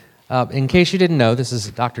In case you didn't know, this is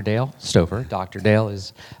Dr. Dale Stover. Dr. Dale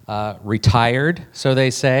is retired, so they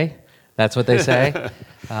say. That's what they say.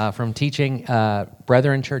 From teaching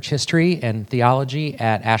Brethren Church history and theology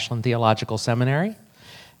at Ashland Theological Seminary.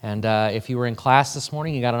 And if you were in class this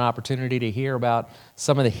morning, you got an opportunity to hear about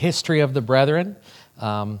some of the history of the Brethren.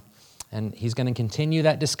 And he's going to continue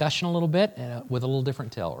that discussion a little bit with a little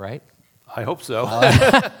different tilt, right? I hope so.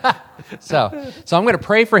 So I'm going to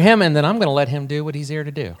pray for him, and then I'm going to let him do what he's here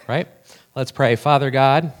to do, right? Let's pray. Father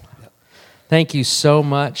God, thank you so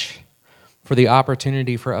much for the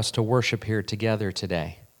opportunity for us to worship here together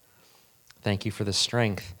today. Thank you for the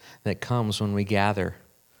strength that comes when we gather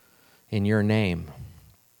in your name.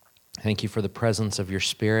 Thank you for the presence of your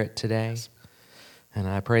Spirit today. And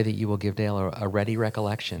I pray that you will give Dale a ready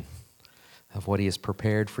recollection of what he has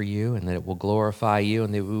prepared for you, and that it will glorify you,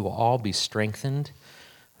 and that we will all be strengthened,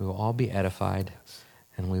 we will all be edified,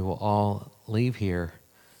 and we will all leave here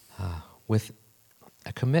with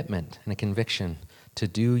a commitment and a conviction to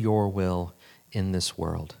do your will in this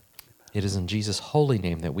world. It is in Jesus' holy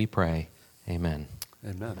name that we pray. Amen.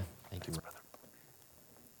 Amen. Thank you, brother.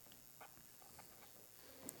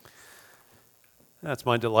 It's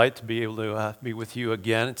my delight to be able to be with you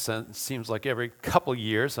again. It seems like every couple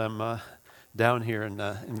years I'm down here in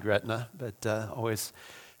Gretna, but always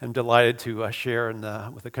am delighted to share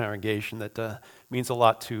with a congregation that means a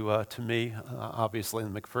lot to me. Obviously, the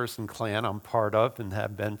McPherson clan I'm part of and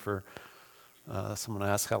have been for, someone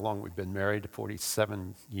asked how long we've been married,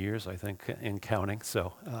 47 years, I think, in counting.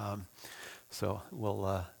 So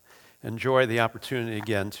we'll enjoy the opportunity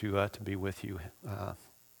again to be with you.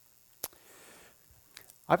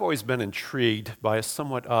 I've always been intrigued by a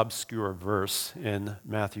somewhat obscure verse in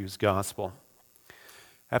Matthew's Gospel.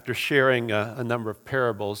 After sharing a number of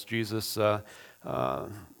parables, Jesus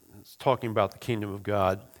is talking about the kingdom of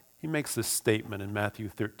God. He makes this statement in Matthew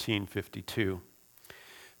 13:52.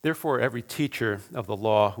 Therefore, every teacher of the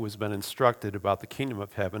law who has been instructed about the kingdom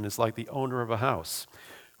of heaven is like the owner of a house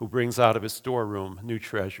who brings out of his storeroom new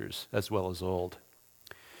treasures as well as old.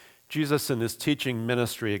 Jesus in his teaching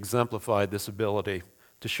ministry exemplified this ability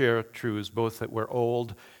to share truths both that were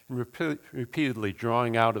old and repeatedly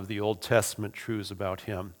drawing out of the Old Testament truths about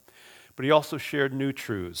him. But he also shared new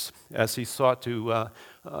truths as he sought to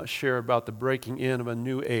share about the breaking in of a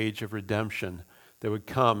new age of redemption that would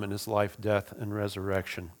come in his life, death, and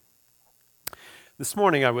resurrection. This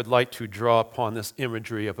morning I would like to draw upon this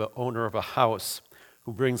imagery of an owner of a house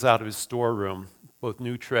who brings out of his storeroom both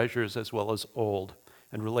new treasures as well as old,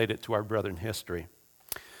 and relate it to our brethren history.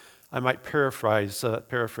 I might paraphrase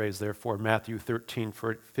therefore, Matthew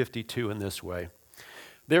 13:52 in this way.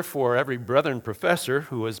 Therefore, every brethren professor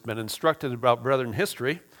who has been instructed about brethren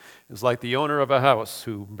history is like the owner of a house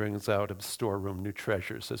who brings out of his storeroom new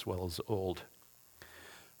treasures as well as old.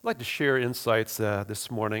 I'd like to share insights this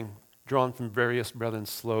morning drawn from various brethren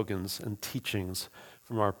slogans and teachings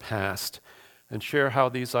from our past, and share how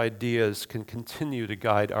these ideas can continue to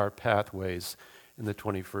guide our pathways in the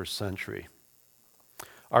 21st century.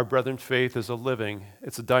 Our brethren faith is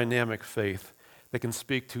it's a dynamic faith that can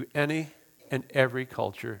speak to any and every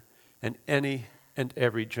culture and any and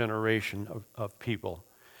every generation of people.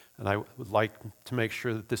 And I would like to make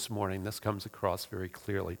sure that this morning this comes across very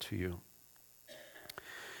clearly to you.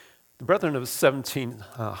 The brethren of the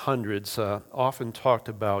 1700s often talked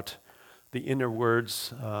about the inner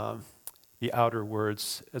words, the outer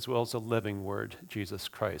words, as well as the living word, Jesus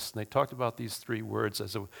Christ. And they talked about these three words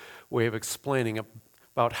as a way of explaining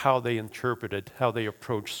about how they interpreted, how they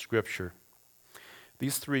approached Scripture.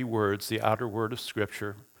 These three words, the outer word of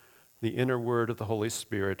Scripture, the inner word of the Holy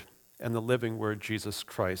Spirit, and the living word, Jesus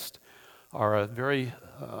Christ, are a very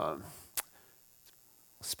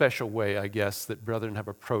special way, I guess, that brethren have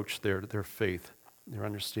approached their faith, their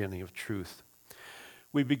understanding of truth.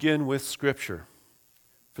 We begin with Scripture,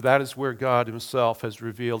 for that is where God himself has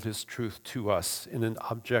revealed his truth to us in an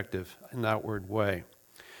objective and outward way.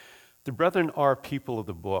 The brethren are people of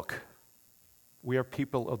the book. We are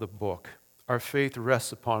people of the book. Our faith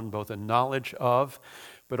rests upon both a knowledge of,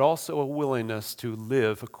 but also a willingness to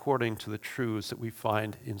live according to the truths that we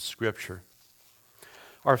find in Scripture.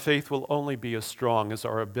 Our faith will only be as strong as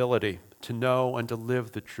our ability to know and to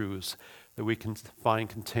live the truths that we can find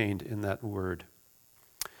contained in that word.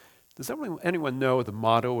 Does anyone know the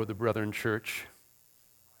motto of the Brethren Church?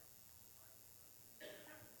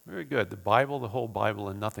 Very good. The Bible, the whole Bible,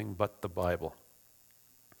 and nothing but the Bible.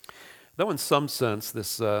 Though in some sense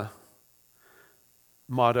this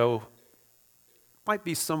motto might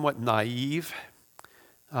be somewhat naive,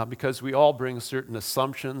 because we all bring certain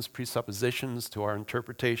assumptions, presuppositions to our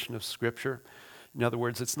interpretation of Scripture. In other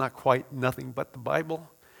words, it's not quite nothing but the Bible,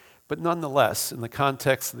 But nonetheless, in the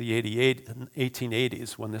context of the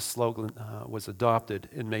 1880s, when this slogan was adopted,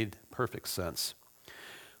 it made perfect sense.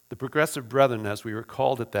 The Progressive Brethren, as we were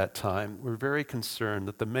called at that time, were very concerned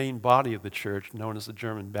that the main body of the church, known as the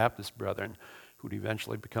German Baptist Brethren, who would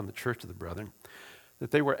eventually become the Church of the Brethren,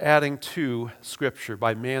 that they were adding to Scripture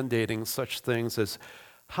by mandating such things as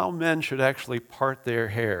how men should actually part their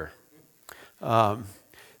hair.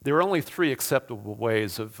 There are only three acceptable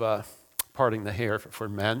ways of parting the hair for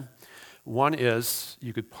men. One is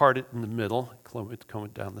you could part it in the middle, comb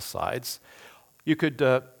it down the sides. You could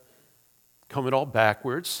comb it all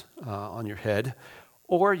backwards on your head,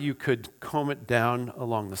 or you could comb it down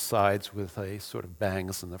along the sides with a sort of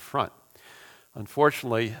bangs in the front.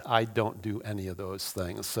 Unfortunately, I don't do any of those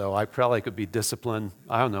things, so I probably could be disciplined,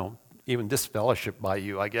 I don't know, even disfellowshipped by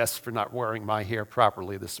you, I guess, for not wearing my hair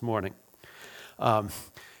properly this morning.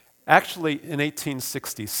 Actually, in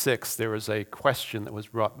 1866, there was a question that was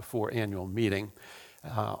brought before annual meeting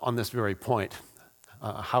on this very point.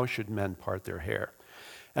 How should men part their hair?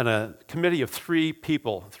 And a committee of three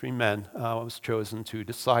men, was chosen to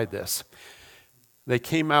decide this. They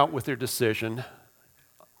came out with their decision,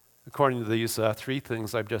 according to these three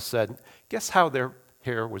things I've just said. Guess how their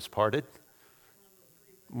hair was parted?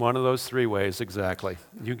 One of those three ways, exactly.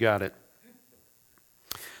 You got it.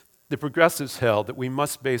 The Progressives held that we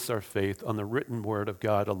must base our faith on the written word of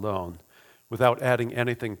God alone, without adding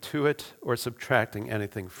anything to it or subtracting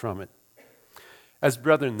anything from it. As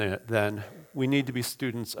brethren, then, we need to be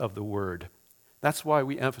students of the word. That's why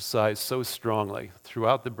we emphasize so strongly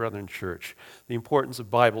throughout the Brethren Church the importance of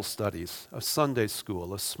Bible studies, of Sunday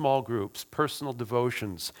school, of small groups, personal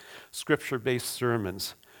devotions, scripture-based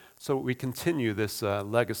sermons, so we continue this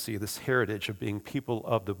legacy, this heritage of being people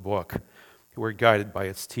of the book who are guided by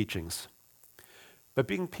its teachings. But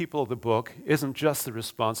being people of the book isn't just the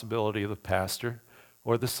responsibility of the pastor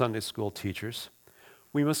or the Sunday school teachers.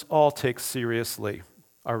 We must all take seriously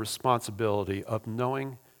our responsibility of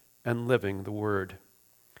knowing and living the Word.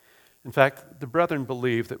 In fact, the brethren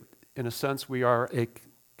believe that, in a sense, we are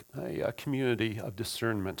a community of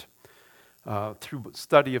discernment. Through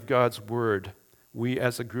study of God's Word, we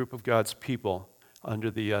as a group of God's people,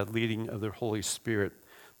 under the leading of the Holy Spirit,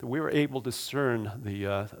 that we are able to discern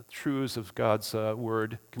the truths of God's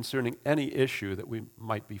Word concerning any issue that we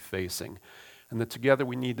might be facing. And that together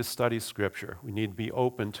we need to study Scripture. We need to be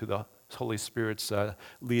open to the Holy Spirit's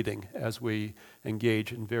leading as we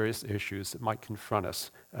engage in various issues that might confront us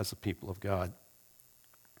as a people of God.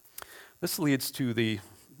 This leads to the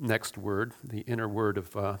next word, the inner word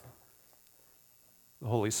of the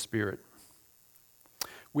Holy Spirit.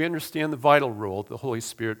 We understand the vital role the Holy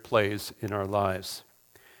Spirit plays in our lives.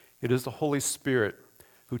 It is the Holy Spirit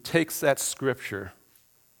who takes that Scripture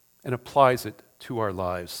and applies it to our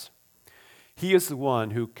lives. He is the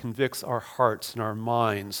one who convicts our hearts and our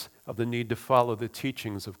minds of the need to follow the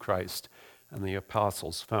teachings of Christ and the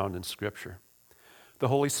apostles found in Scripture. The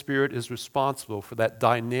Holy Spirit is responsible for that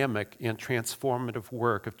dynamic and transformative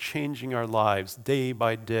work of changing our lives day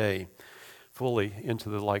by day fully into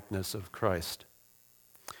the likeness of Christ.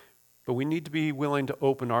 But we need to be willing to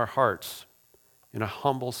open our hearts in a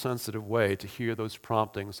humble, sensitive way to hear those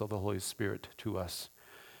promptings of the Holy Spirit to us.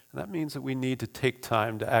 And that means that we need to take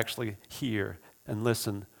time to actually hear and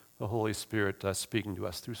listen to the Holy Spirit speaking to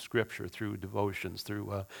us through Scripture, through devotions,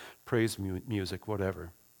 through praise music,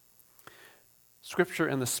 whatever. Scripture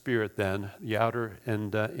and the Spirit, then, the outer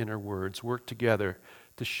and inner words, work together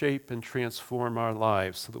to shape and transform our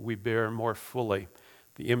lives so that we bear more fully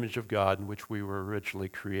the image of God in which we were originally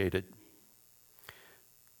created.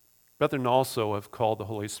 Brethren also have called the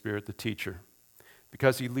Holy Spirit the teacher,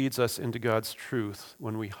 because he leads us into God's truth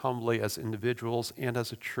when we humbly, as individuals and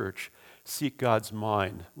as a church, seek God's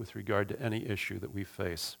mind with regard to any issue that we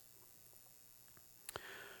face.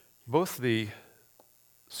 Both the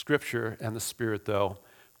Scripture and the Spirit, though,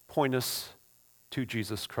 point us to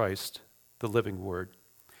Jesus Christ, the living Word.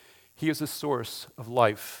 He is the source of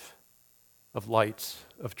life, of light,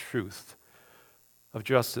 of truth, of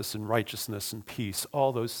justice and righteousness and peace,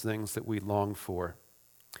 all those things that we long for.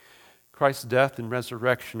 Christ's death and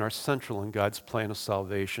resurrection are central in God's plan of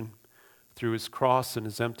salvation. Through his cross and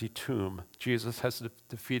his empty tomb, Jesus has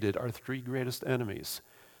defeated our three greatest enemies,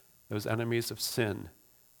 those enemies of sin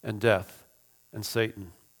and death and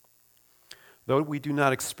Satan. Though we do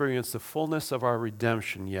not experience the fullness of our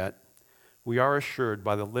redemption yet, we are assured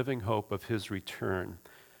by the living hope of his return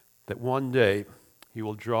that one day he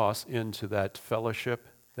will draw us into that fellowship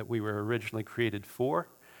that we were originally created for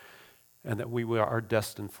and that we are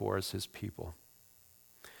destined for as his people.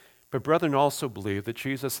 But brethren also believe that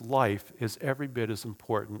Jesus' life is every bit as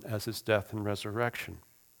important as his death and resurrection.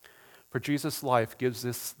 For Jesus' life gives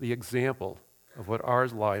us the example of what our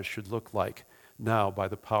lives should look like now by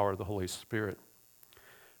the power of the Holy Spirit.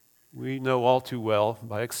 We know all too well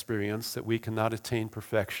by experience that we cannot attain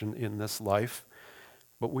perfection in this life,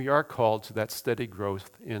 but we are called to that steady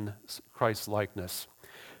growth in Christ's likeness.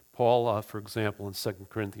 Paul, for example, in 2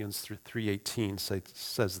 Corinthians 3:18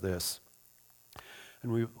 says this,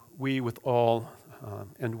 and we with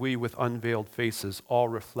unveiled faces all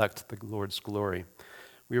reflect the Lord's glory.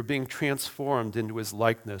 We are being transformed into his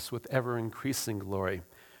likeness with ever-increasing glory,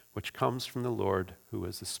 which comes from the Lord, who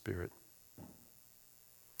is the Spirit.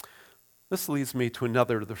 This leads me to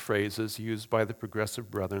another of the phrases used by the Progressive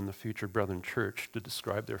Brethren, the Future Brethren Church, to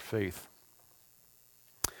describe their faith.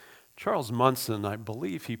 Charles Munson, I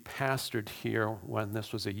believe he pastored here when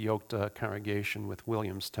this was a yoked congregation with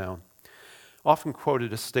Williamstown, often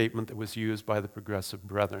quoted a statement that was used by the Progressive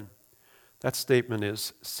Brethren. That statement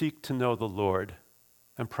is, "Seek to know the Lord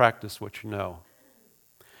and practice what you know."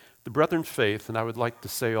 The Brethren faith, and I would like to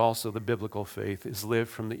say also the biblical faith, is lived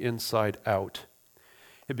from the inside out.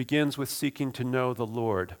 It begins with seeking to know the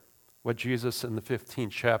Lord, what Jesus in the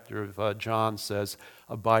 15th chapter of John says,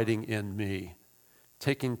 abiding in me,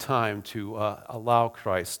 taking time to allow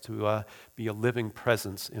Christ to be a living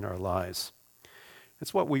presence in our lives.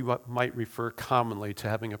 It's what we might refer commonly to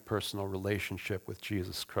having a personal relationship with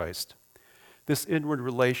Jesus Christ. This inward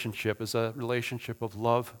relationship is a relationship of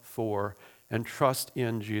love for and trust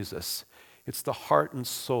in Jesus. It's the heart and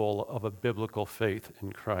soul of a biblical faith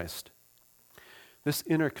in Christ. This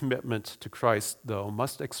inner commitment to Christ, though,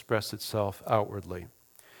 must express itself outwardly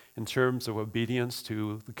in terms of obedience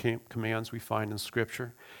to the commands we find in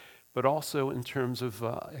Scripture, but also in terms of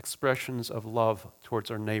expressions of love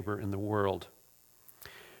towards our neighbor in the world.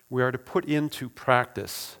 We are to put into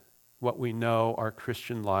practice what we know our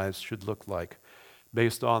Christian lives should look like,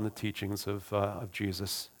 based on the teachings of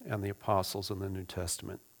Jesus and the apostles in the New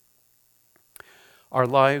Testament. Our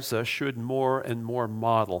lives should more and more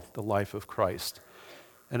model the life of Christ,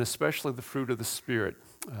 and especially the fruit of the Spirit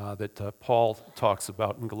that Paul talks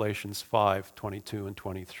about in Galatians 5:22 and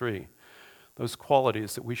 23. Those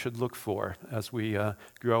qualities that we should look for as we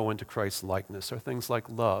grow into Christ's likeness are things like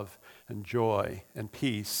love and joy and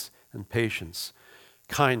peace and patience,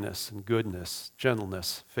 kindness and goodness,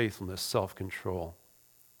 gentleness, faithfulness, self-control.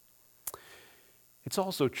 It's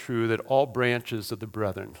also true that all branches of the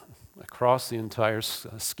Brethren, across the entire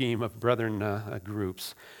scheme of Brethren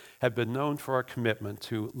groups, have been known for our commitment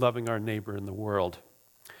to loving our neighbor in the world.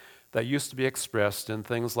 That used to be expressed in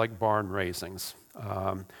things like barn raisings,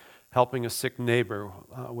 helping a sick neighbor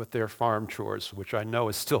with their farm chores, which I know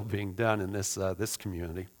is still being done in this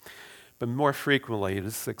community. But more frequently, it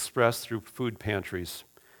is expressed through food pantries,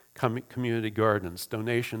 community gardens,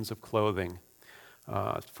 donations of clothing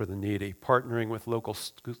for the needy, partnering with local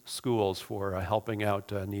schools for helping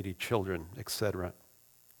out needy children, etc.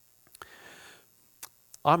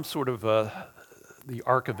 I'm sort of the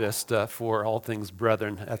archivist for all things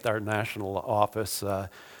Brethren at our national office.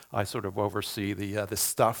 I sort of oversee the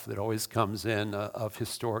stuff that always comes in of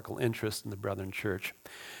historical interest in the Brethren Church.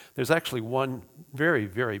 There's actually one very,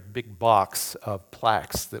 very big box of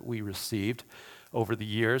plaques that we received over the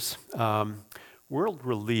years. World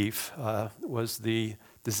Relief was the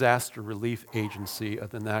disaster relief agency of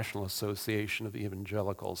the National Association of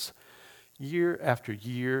Evangelicals. Year after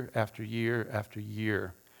year after year after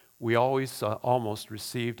year, we always almost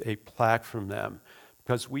received a plaque from them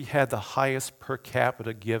because we had the highest per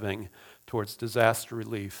capita giving towards disaster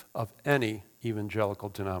relief of any evangelical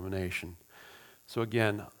denomination. So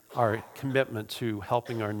again, our commitment to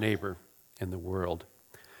helping our neighbor in the world.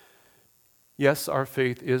 Yes, our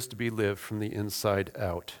faith is to be lived from the inside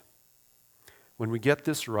out. When we get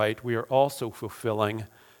this right, we are also fulfilling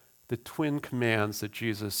the twin commands that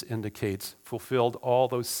Jesus indicates fulfilled all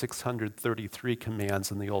those 633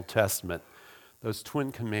 commands in the Old Testament. Those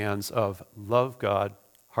twin commands of love God,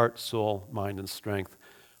 heart, soul, mind, and strength.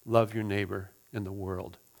 Love your neighbor in the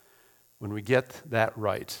world. When we get that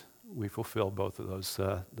right, we fulfill both of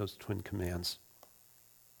those twin commands.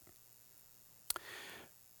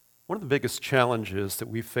 One of the biggest challenges that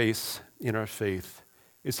we face in our faith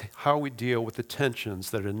is how we deal with the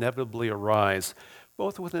tensions that inevitably arise,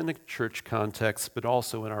 both within a church context, but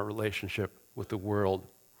also in our relationship with the world.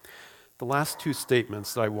 The last two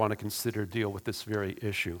statements that I want to consider deal with this very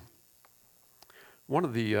issue. One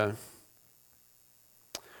of the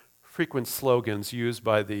frequent slogans used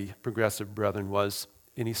by the Progressive Brethren was,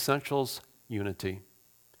 in essentials, unity.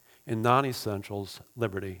 In non-essentials,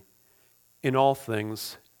 liberty. In all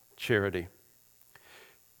things, charity.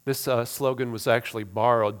 This slogan was actually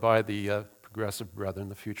borrowed by the Progressive Brethren,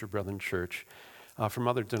 the Future Brethren Church. from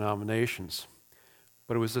other denominations.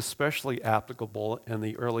 But it was especially applicable in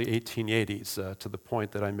the early 1880s, to the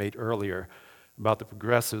point that I made earlier about the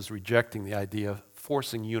progressives rejecting the idea of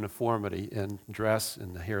forcing uniformity in dress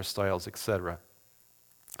and hairstyles, etc.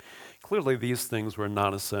 Clearly, these things were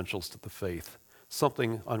non-essentials to the faith,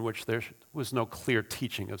 something on which there was no clear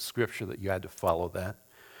teaching of Scripture that you had to follow that.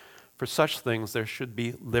 For such things, there should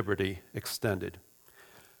be liberty extended.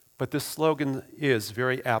 But this slogan is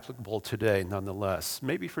very applicable today, nonetheless,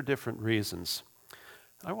 maybe for different reasons.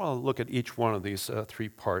 I want to look at each one of these three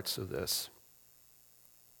parts of this.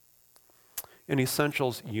 In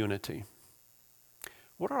essentials, unity.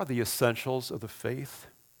 What are the essentials of the faith?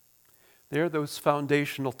 They are those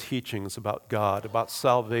foundational teachings about God, about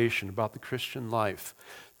salvation, about the Christian life,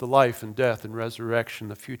 the life and death and resurrection,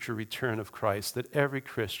 the future return of Christ that every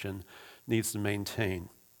Christian needs to maintain.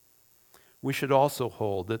 We should also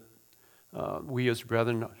hold that we as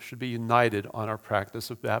brethren should be united on our practice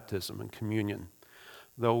of baptism and communion,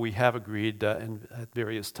 though we have agreed at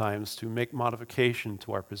various times to make modification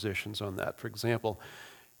to our positions on that. For example,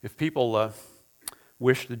 if people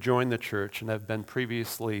wish to join the church and have been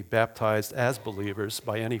previously baptized as believers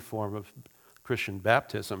by any form of Christian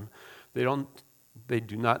baptism, they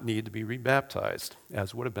do not need to be rebaptized,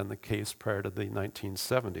 as would have been the case prior to the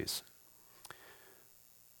 1970s.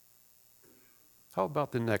 How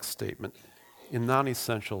about the next statement? In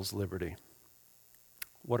non-essentials, liberty.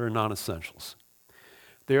 What are non-essentials?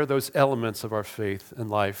 They are those elements of our faith and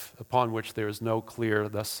life upon which there is no clear,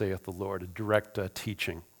 thus saith the Lord, a direct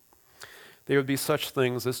teaching. They would be such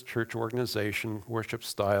things as church organization, worship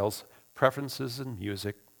styles, preferences in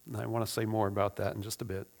music, and I want to say more about that in just a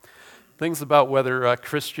bit. Things about whether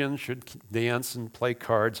Christians should dance and play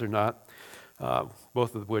cards or not,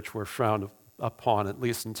 both of which were frowned upon, at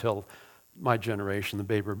least until my generation, the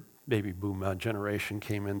baby boom generation,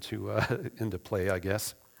 came into play, I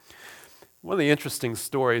guess. One of the interesting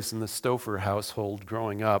stories in the Stouffer household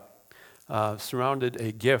growing up surrounded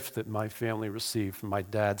a gift that my family received from my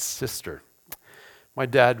dad's sister. My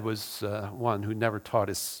dad was one who never taught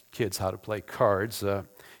his kids how to play cards.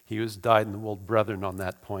 He was dyed-in-the-wool brethren on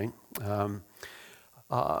that point.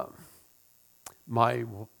 My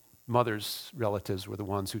mother's relatives were the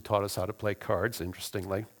ones who taught us how to play cards,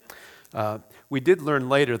 interestingly. We did learn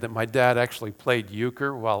later that my dad actually played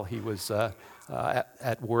euchre while he was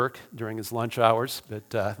at work during his lunch hours,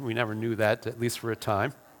 but we never knew that, at least for a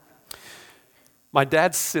time. My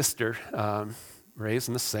dad's sister, raised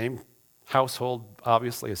in the same household,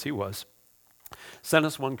 obviously, as he was, sent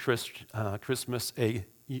us one Christmas a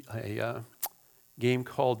game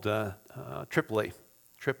called Tripoli.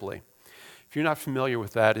 If you're not familiar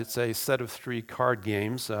with that, it's a set of 3 card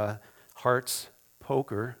games, hearts,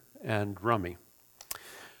 poker, and rummy.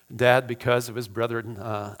 Dad, because of his brethren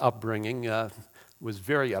upbringing, was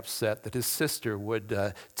very upset that his sister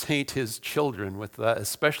would taint his children with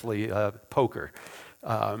especially poker.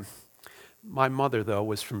 My mother, though,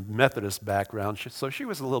 was from Methodist background, so she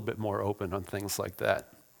was a little bit more open on things like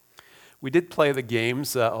that. We did play the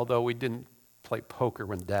games, although we didn't play poker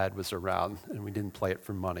when Dad was around, and we didn't play it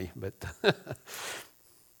for money. But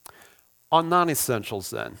on non-essentials,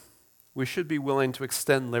 then, we should be willing to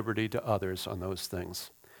extend liberty to others on those things.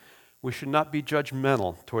 We should not be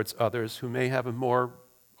judgmental towards others who may have a more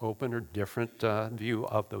open or different view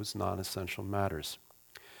of those non-essential matters.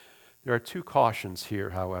 There are 2 cautions here,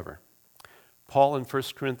 however. Paul in 1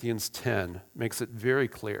 Corinthians 10 makes it very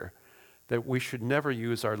clear that we should never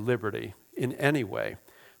use our liberty in any way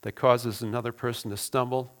that causes another person to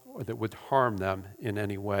stumble or that would harm them in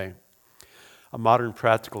any way. A modern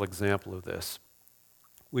practical example of this.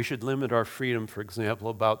 We should limit our freedom, for example,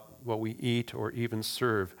 about what we eat or even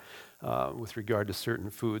serve with regard to certain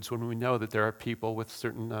foods when we know that there are people with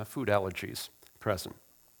certain food allergies present.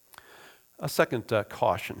 A second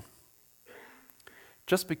caution.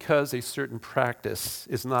 Just because a certain practice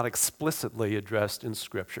is not explicitly addressed in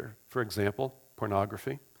Scripture, for example,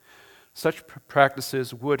 pornography, such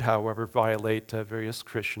practices would, however, violate various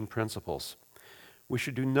Christian principles. We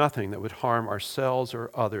should do nothing that would harm ourselves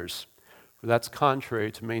or others, for that's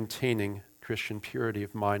contrary to maintaining Christian purity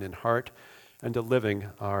of mind and heart and to living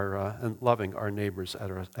and loving our neighbors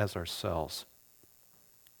as ourselves.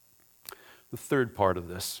 The third part of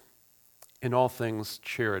this, in all things,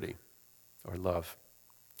 charity or love.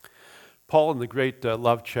 Paul, in the great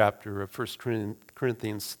love chapter of 1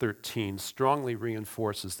 Corinthians 13, strongly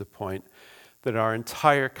reinforces the point that our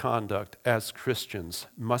entire conduct as Christians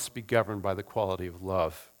must be governed by the quality of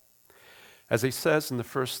love. As he says in the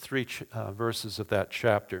first 3 verses of that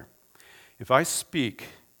chapter, if I speak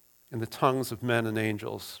in the tongues of men and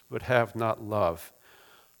angels but have not love,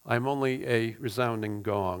 I am only a resounding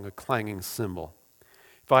gong, a clanging cymbal.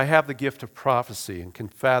 If I have the gift of prophecy and can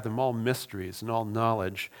fathom all mysteries and all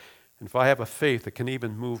knowledge, and if I have a faith that can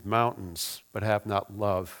even move mountains but have not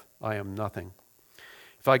love, I am nothing.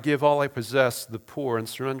 If I give all I possess to the poor and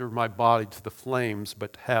surrender my body to the flames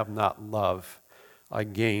but have not love, I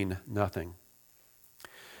gain nothing.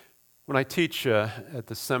 When I teach at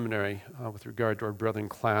the seminary with regard to our brethren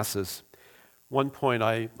classes, one point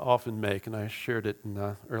I often make, and I shared it in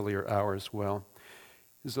the earlier hour as well,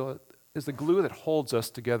 is the glue that holds us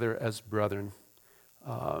together as brethren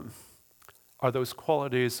are those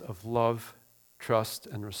qualities of love, trust,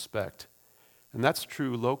 and respect. And that's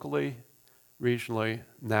true locally, regionally,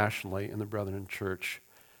 nationally in the Brethren Church.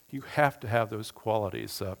 You have to have those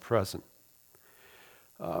qualities present.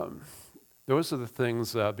 Those are the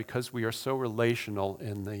things, because we are so relational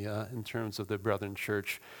in terms of the Brethren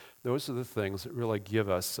Church, those are the things that really give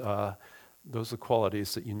us, those are the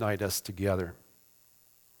qualities that unite us together.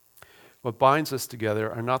 What binds us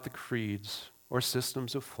together are not the creeds or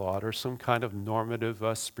systems of thought or some kind of normative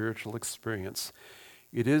spiritual experience.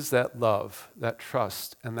 It is that love, that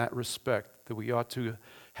trust, and that respect that we ought to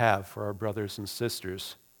have for our brothers and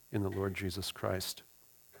sisters in the Lord Jesus Christ.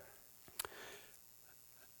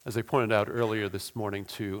 As I pointed out earlier this morning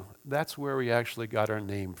too, that's where we actually got our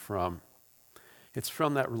name from. It's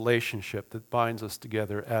from that relationship that binds us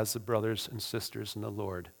together as the brothers and sisters in the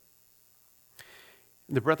Lord.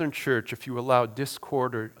 In the Brethren Church, if you allow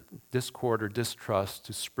discord or distrust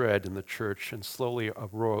to spread in the church and slowly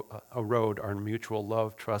erode our mutual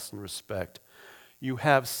love, trust, and respect, you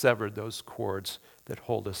have severed those cords that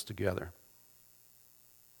hold us together.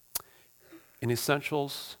 In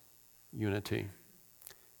essentials, unity.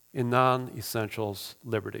 In non-essentials,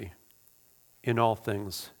 liberty. In all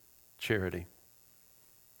things, charity.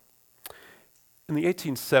 In the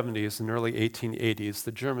 1870s and early 1880s,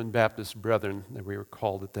 the German Baptist Brethren, that we were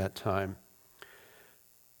called at that time,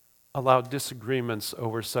 allowed disagreements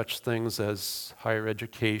over such things as higher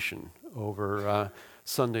education, over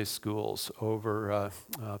Sunday schools, over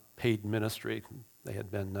paid ministry. They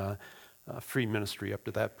had been free ministry up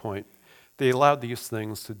to that point. They allowed these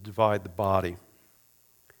things to divide the body.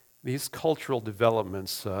 These cultural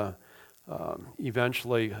developments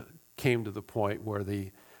eventually came to the point where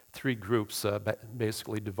the three groups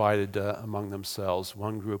basically divided among themselves.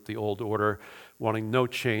 One group, the old order, wanting no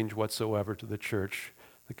change whatsoever to the church.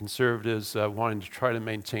 The conservatives wanting to try to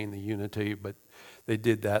maintain the unity, but they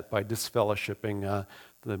did that by disfellowshipping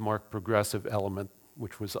the more progressive element,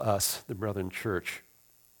 which was us, the Brethren Church.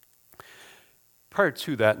 Prior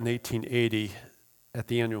to that, in 1880, at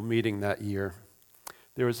the annual meeting that year,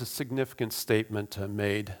 there was a significant statement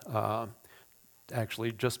made,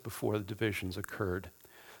 actually just before the divisions occurred,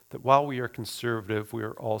 that while we are conservative, we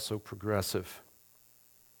are also progressive.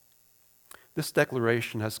 This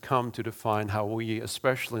declaration has come to define how we,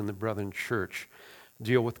 especially in the Brethren Church,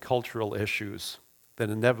 deal with cultural issues that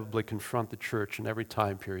inevitably confront the church in every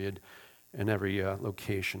time period and every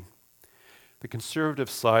location. The conservative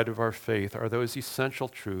side of our faith are those essential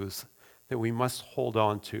truths that we must hold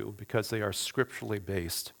on to because they are scripturally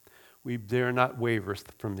based. We dare not waver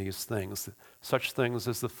from these things, such things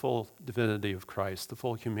as the full divinity of Christ, the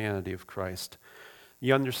full humanity of Christ,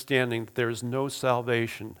 the understanding that there is no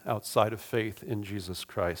salvation outside of faith in Jesus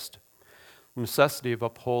Christ, the necessity of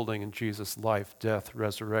upholding in Jesus' life, death,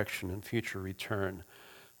 resurrection, and future return,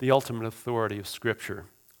 the ultimate authority of Scripture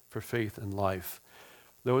for faith and life.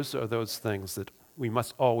 Those are those things that we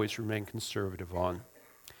must always remain conservative on.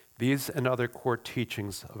 These and other core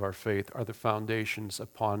teachings of our faith are the foundations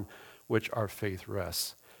upon which our faith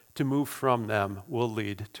rests. To move from them will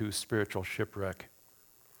lead to spiritual shipwreck.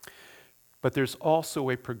 But there's also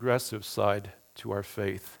a progressive side to our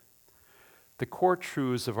faith. The core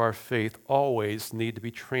truths of our faith always need to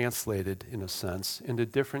be translated, in a sense, into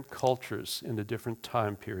different cultures, into different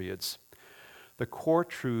time periods. The core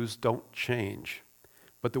truths don't change,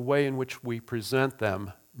 but the way in which we present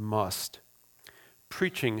them must.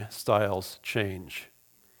 Preaching styles change.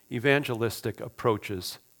 Evangelistic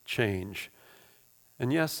approaches change.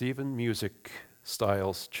 And yes, even music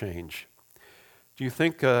styles change. Do you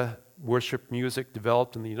think worship music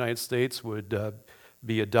developed in the United States would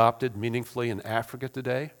be adopted meaningfully in Africa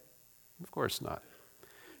today? Of course not.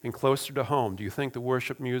 And closer to home, do you think the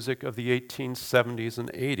worship music of the 1870s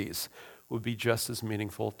and 80s would be just as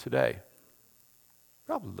meaningful today?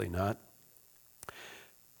 Probably not.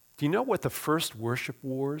 Do you know what the first worship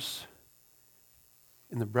wars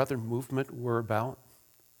in the Brethren movement were about?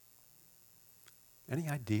 Any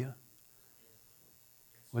idea?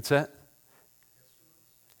 What's that?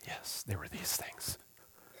 Yes, they were these things.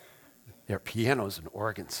 their pianos and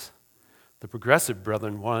organs. The progressive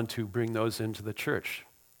brethren wanted to bring those into the church.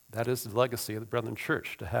 That is the legacy of the Brethren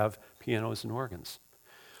Church, to have pianos and organs.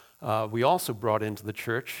 We also brought into the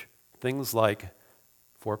church things like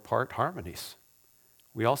 4-part harmonies.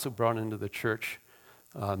 We also brought into the church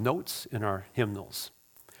notes in our hymnals.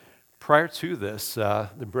 Prior to this,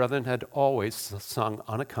 the brethren had always sung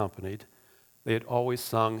unaccompanied. They had always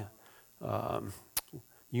sung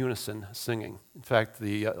unison singing. In fact,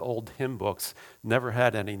 the old hymn books never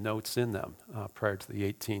had any notes in them prior to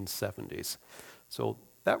the 1870s. So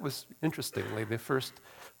that was, interestingly, the first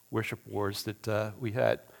worship wars that we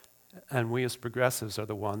had. And we as progressives are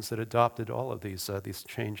the ones that adopted all of these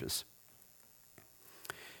changes.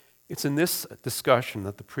 It's in this discussion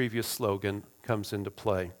that the previous slogan comes into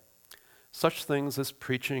play. Such things as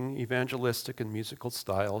preaching, evangelistic, and musical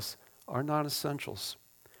styles are not essentials.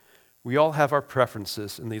 We all have our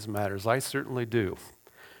preferences in these matters. I certainly do.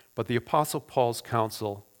 But the Apostle Paul's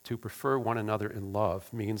counsel to prefer one another in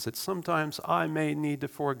love means that sometimes I may need to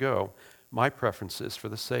forego my preferences for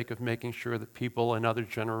the sake of making sure that people in other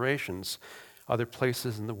generations, other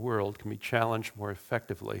places in the world, can be challenged more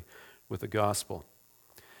effectively with the gospel.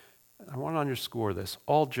 I want to underscore this.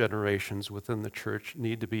 All generations within the church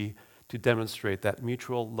need to demonstrate that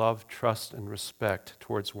mutual love, trust, and respect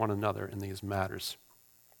towards one another in these matters.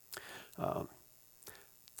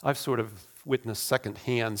 I've sort of witnessed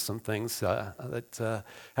secondhand some things that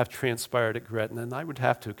have transpired at Gretna, and I would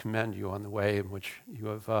have to commend you on the way in which you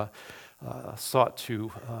have sought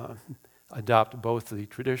to adopt both the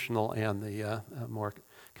traditional and the more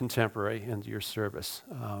contemporary into your service.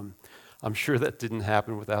 I'm sure that didn't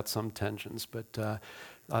happen without some tensions, but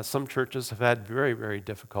some churches have had very, very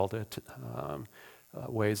difficult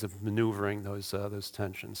ways of maneuvering those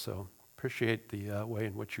tensions. So appreciate the way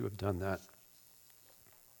in which you have done that.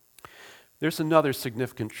 There's another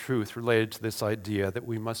significant truth related to this idea that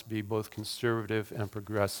we must be both conservative and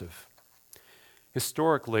progressive.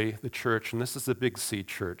 Historically, the church, and this is the Big C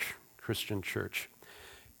church, Christian church,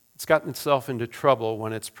 it's gotten itself into trouble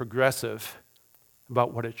when it's progressive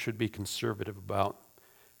about what it should be conservative about,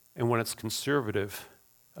 and when it's conservative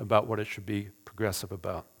about what it should be progressive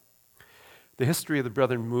about. The history of the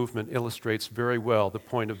Brethren movement illustrates very well the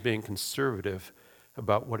point of being conservative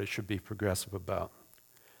about what it should be progressive about.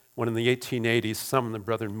 When in the 1880s, some in the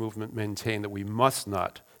Brethren movement maintained that we must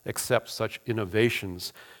not accept such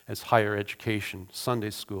innovations as higher education, Sunday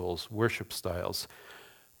schools, worship styles,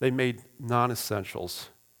 they made non-essentials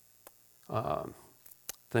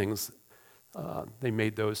things. They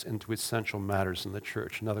made those into essential matters in the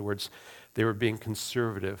church. In other words, they were being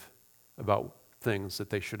conservative about things that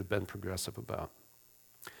they should have been progressive about.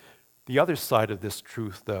 The other side of this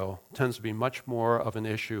truth, though, tends to be much more of an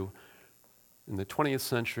issue in the 20th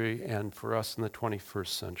century and for us in the 21st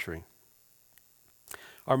century.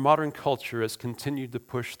 Our modern culture has continued to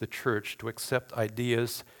push the church to accept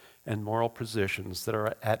ideas and moral positions that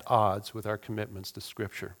are at odds with our commitments to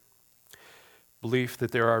Scripture. Belief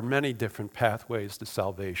that there are many different pathways to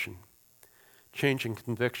salvation, changing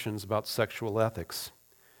convictions about sexual ethics,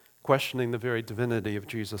 questioning the very divinity of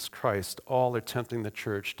Jesus Christ, all are tempting the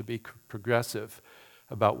church to be progressive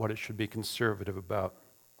about what it should be conservative about.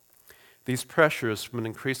 These pressures from an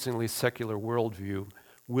increasingly secular worldview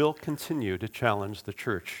will continue to challenge the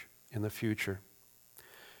church in the future.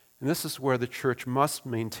 And this is where the church must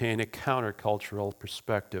maintain a countercultural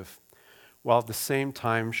perspective, while at the same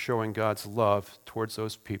time showing God's love towards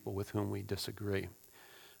those people with whom we disagree.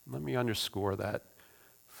 Let me underscore that.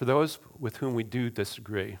 For those with whom we do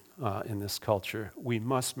disagree in this culture, we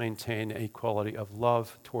must maintain a quality of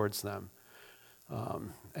love towards them.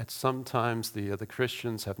 At some times, the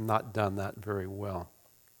Christians have not done that very well.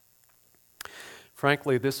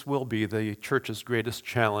 Frankly, this will be the church's greatest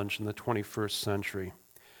challenge in the 21st century.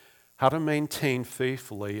 How to maintain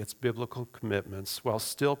faithfully its biblical commitments while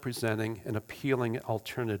still presenting an appealing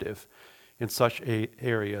alternative in such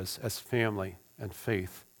areas as family and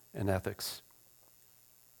faith and ethics.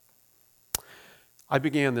 I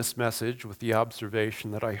began this message with the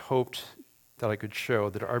observation that I hoped that I could show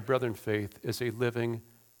that our Brethren faith is a living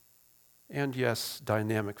and, yes,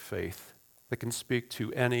 dynamic faith that can speak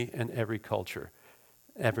to any and every culture,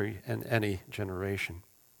 every and any generation.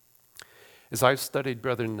 As I've studied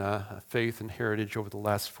Brethren faith and heritage over the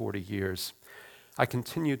last 40 years, I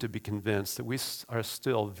continue to be convinced that we are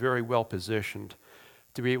still very well positioned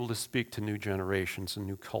to be able to speak to new generations and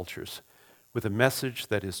new cultures with a message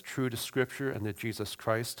that is true to Scripture and to Jesus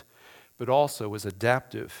Christ, but also is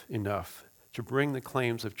adaptive enough to bring the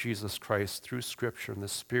claims of Jesus Christ through Scripture and the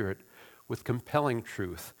Spirit with compelling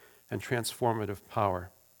truth and transformative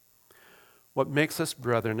power. What makes us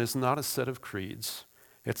brethren is not a set of creeds.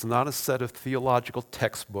 It's not a set of theological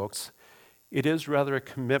textbooks. It is rather a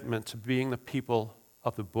commitment to being the people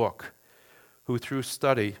of the book, who through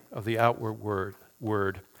study of the outward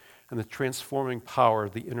word and the transforming power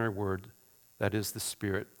of the inner word, that is the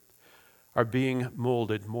Spirit, are being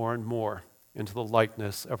molded more and more into the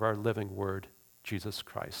likeness of our living word, Jesus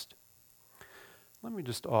Christ. Let me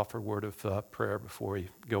just offer a word of prayer before we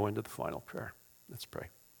go into the final prayer. Let's pray.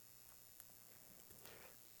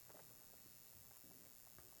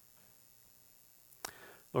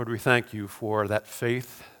 Lord, we thank you for that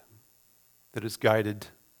faith that has guided,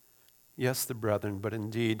 yes, the brethren, but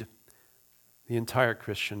indeed the entire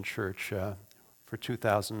Christian church for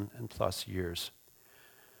 2,000 and plus years.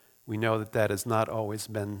 We know that that has not always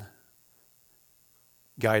been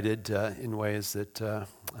guided in ways that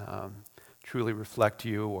truly reflect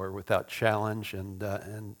you or without challenge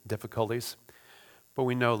and difficulties. But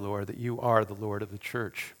we know, Lord, that you are the Lord of the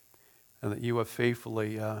church and that you have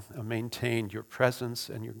faithfully maintained your presence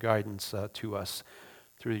and your guidance to us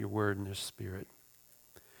through your word and your Spirit.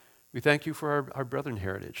 We thank you for our Brethren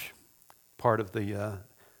heritage, part of the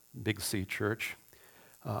Big C Church,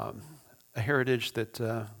 a heritage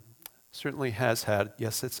that certainly has had,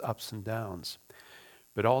 yes, its ups and downs,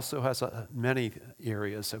 but also has many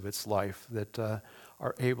areas of its life that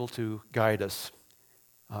are able to guide us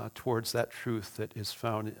towards that truth that is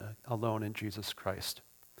found alone in Jesus Christ.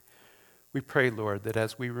 We pray, Lord, that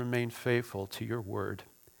as we remain faithful to your word,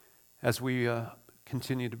 as we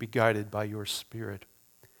continue to be guided by your Spirit,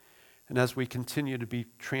 and as we continue to be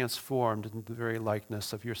transformed into the very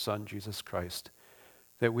likeness of your Son, Jesus Christ,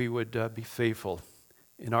 that we would be faithful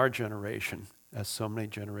in our generation, as so many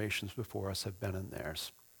generations before us have been in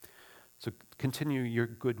theirs. So continue your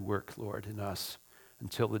good work, Lord, in us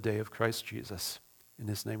until the day of Christ Jesus. In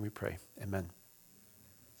his name we pray. Amen.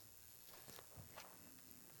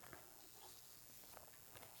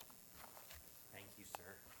 Thank you, sir.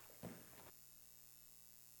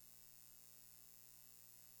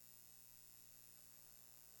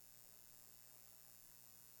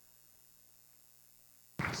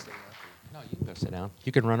 No, you can go sit down.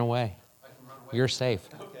 You can run away. I can run away? You're safe.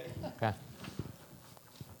 Okay.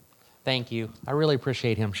 Thank you. I really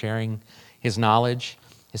appreciate him sharing his knowledge,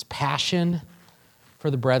 his passion for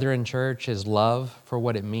the Brethren Church, his love for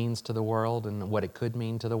what it means to the world and what it could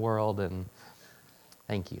mean to the world. And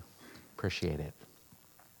thank you. Appreciate it.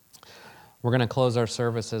 We're going to close our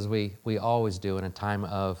service as we always do in a time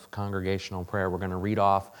of congregational prayer. We're going to read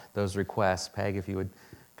off those requests. Peg, if you would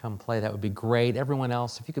come play, that would be great. Everyone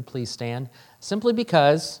else, if you could please stand. Simply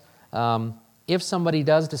because if somebody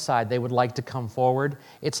does decide they would like to come forward,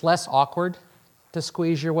 it's less awkward to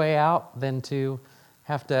squeeze your way out than to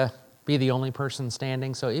have to be the only person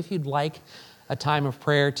standing. So if you'd like a time of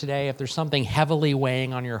prayer today, if there's something heavily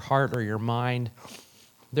weighing on your heart or your mind,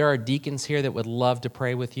 there are deacons here that would love to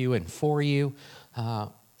pray with you and for you.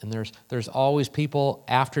 And there's always people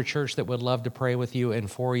after church that would love to pray with you and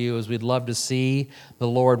for you, as we'd love to see the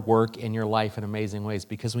Lord work in your life in amazing ways,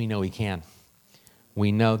 because we know he can.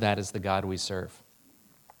 We know that is the God we serve.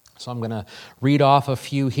 So I'm going to read off a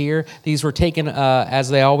few here. These were taken, as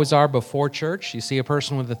they always are, before church. You see a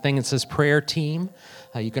person with a thing that says prayer team.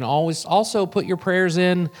 You can always also put your prayers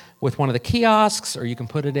in with one of the kiosks, or you can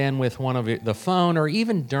put it in with one of the phone, or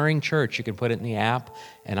even during church, you can put it in the app,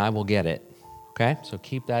 and I will get it. Okay? So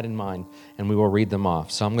keep that in mind, and we will read them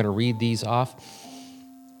off. So I'm going to read these off.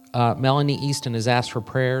 Melanie Easton has asked for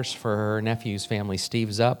prayers for her nephew's family.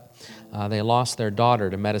 Steve's up. They lost their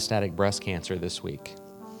daughter to metastatic breast cancer this week.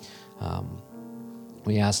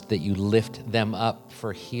 We ask that you lift them up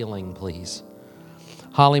for healing, please.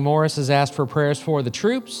 Holly Morris has asked for prayers for the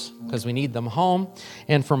troops, because we need them home,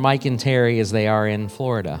 and for Mike and Terry as they are in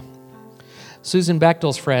Florida. Susan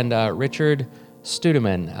Bechtel's friend, Richard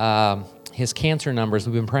Studeman, his cancer numbers,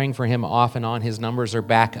 we've been praying for him off and on. His numbers are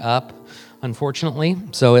back up, unfortunately,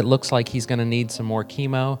 so it looks like he's going to need some more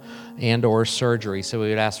chemo and or surgery, so we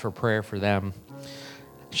would ask for prayer for them.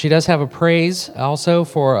 She does have a praise also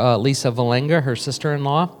for Lisa Valenga, her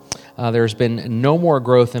sister-in-law. There's been no more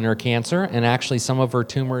growth in her cancer, and actually some of her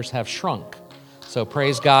tumors have shrunk. So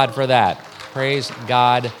praise God for that. Praise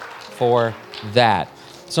God for that.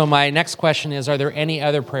 So my next question is, are there any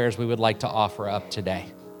other prayers we would like to offer up today?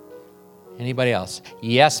 Anybody else?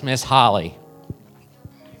 Yes, Miss Holly.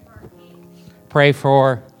 Pray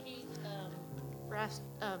for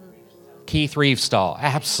Keith Reevestall.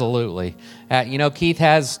 Absolutely. Keith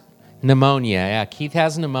has pneumonia. Yeah, Keith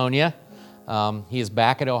has pneumonia. He is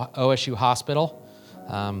back at OSU Hospital.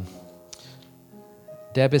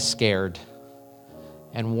 Deb is scared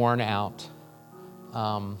and worn out.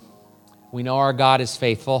 We know our God is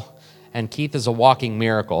faithful, and Keith is a walking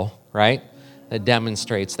miracle, right? That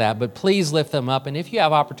demonstrates that. But please lift them up. And if you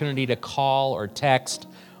have opportunity to call or text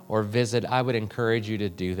or visit, I would encourage you to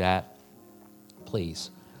do that.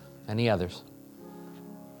 Please. Any others?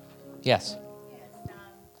 Yes. Yes,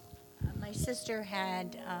 my sister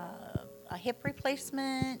had a hip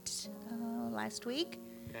replacement last week,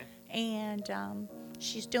 and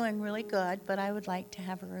she's doing really good, but I would like to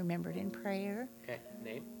have her remembered in prayer. Okay,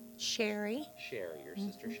 name? Sherry. Sherry, your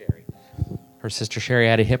sister Sherry. Her sister Sherry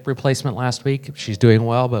had a hip replacement last week. She's doing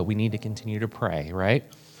well, but we need to continue to pray, right?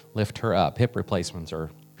 Lift her up. Hip replacements are a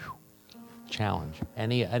challenge.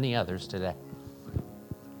 Any others today?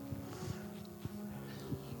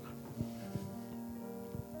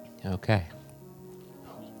 Okay.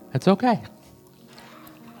 It's okay.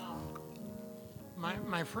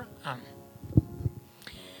 My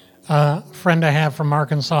friend I have from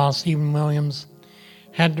Arkansas, Stephen Williams,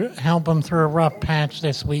 had to help him through a rough patch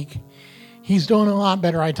this week. He's doing a lot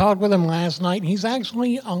better. I talked with him last night. He's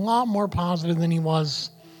actually a lot more positive than he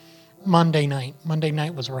was Monday night. Monday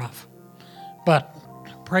night was rough. But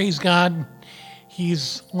praise God,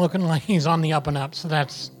 he's looking like he's on the up and up, so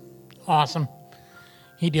that's awesome.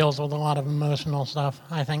 He deals with a lot of emotional stuff.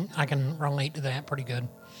 I think I can relate to that pretty good.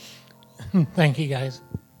 Thank you, guys.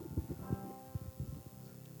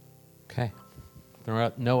 Okay. If there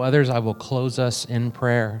are no others, I will close us in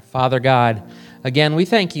prayer. Father God, again, we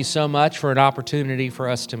thank you so much for an opportunity for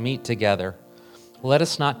us to meet together. Let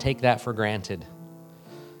us not take that for granted.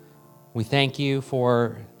 We thank you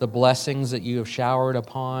for the blessings that you have showered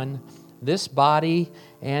upon this body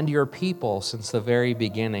and your people since the very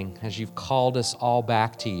beginning, as you've called us all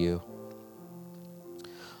back to you.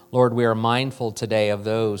 Lord, we are mindful today of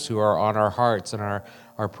those who are on our hearts and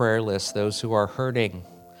our prayer list, those who are hurting,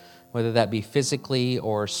 whether that be physically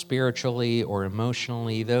or spiritually or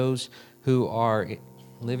emotionally, those who are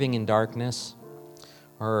living in darkness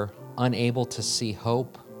or unable to see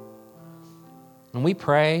hope. And we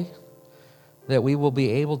pray that we will be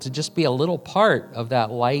able to just be a little part of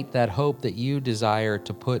that light, that hope that you desire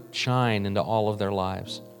to shine into all of their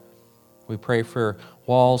lives. We pray for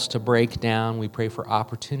walls to break down. We pray for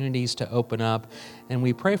opportunities to open up. And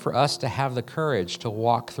we pray for us to have the courage to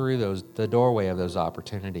walk through the doorway of those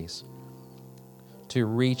opportunities, to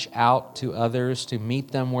reach out to others, to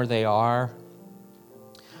meet them where they are,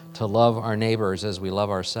 to love our neighbors as we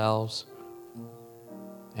love ourselves,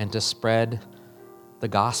 and to spread the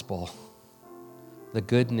gospel, the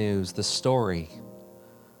good news, the story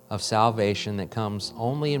of salvation that comes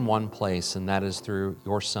only in one place, and that is through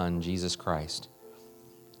your Son, Jesus Christ.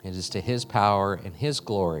 It is to his power and his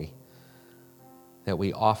glory that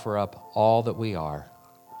we offer up all that we are.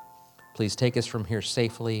 Please take us from here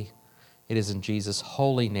safely. It is in Jesus'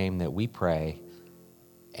 holy name that we pray.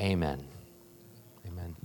 Amen.